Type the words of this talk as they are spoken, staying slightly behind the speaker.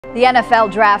The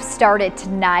NFL draft started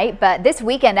tonight, but this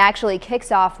weekend actually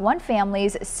kicks off one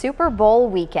family's Super Bowl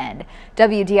weekend.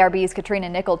 WDRB's Katrina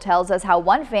Nickel tells us how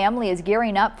one family is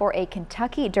gearing up for a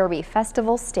Kentucky Derby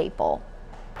Festival staple.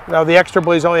 Now the extra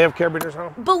boys only have carabiners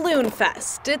home?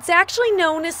 BalloonFest. It's actually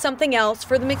known as something else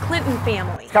for the McClinton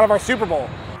family. It's kind of our Super Bowl.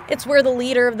 It's where the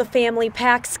leader of the family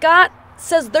pack, Scott,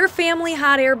 says their family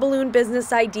hot air balloon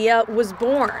business idea was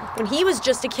born when he was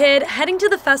just a kid heading to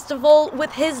the festival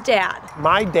with his dad.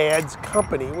 My dad's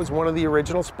company was one of the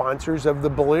original sponsors of the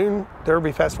Balloon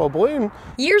Derby Festival balloon.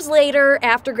 Years later,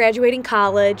 after graduating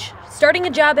college, starting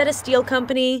a job at a steel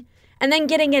company, and then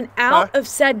getting an out of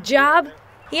said job,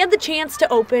 he had the chance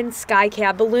to open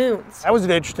Skycab Balloons. That was an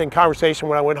interesting conversation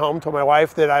when I went home, told my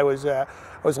wife that I was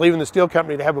leaving the steel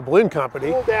company to have a balloon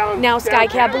company. Now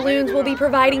Skycab Balloons will be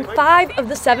providing 5 of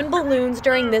the 7 balloons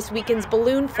during this weekend's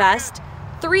BalloonFest,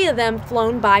 3 of them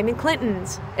flown by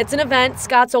McClintons. It's an event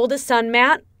Scott's oldest son,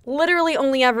 Matt, literally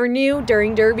only ever knew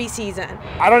during Derby season.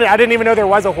 I didn't even know there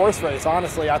was a horse race,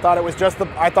 honestly. I thought it was just the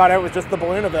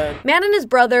balloon event. Matt and his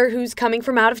brother, who's coming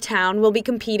from out of town, will be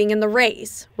competing in the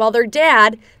race, while their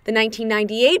dad, the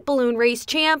 1998 balloon race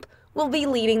champ, will be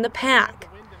leading the pack.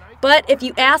 But if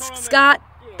you ask Scott,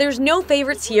 there's no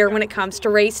favorites here when it comes to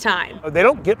race time. They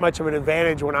don't get much of an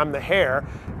advantage when I'm the hare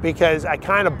because I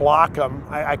kind of block them.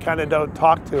 I kind of don't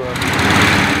talk to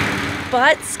them.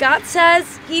 But Scott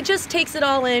says he just takes it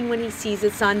all in when he sees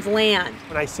his sons land.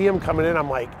 When I see them coming in, I'm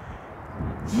like,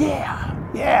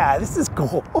 yeah, this is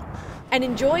cool. And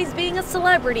enjoys being a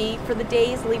celebrity for the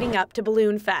days leading up to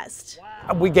BalloonFest.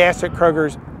 We gas at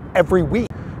Kroger's every week.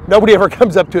 Nobody ever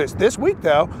comes up to us. This week,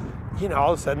 though, you know,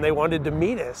 all of a sudden they wanted to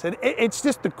meet us. And it's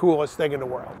just the coolest thing in the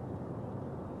world.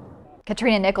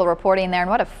 Katrina Nickel reporting there, and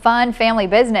what a fun family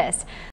business.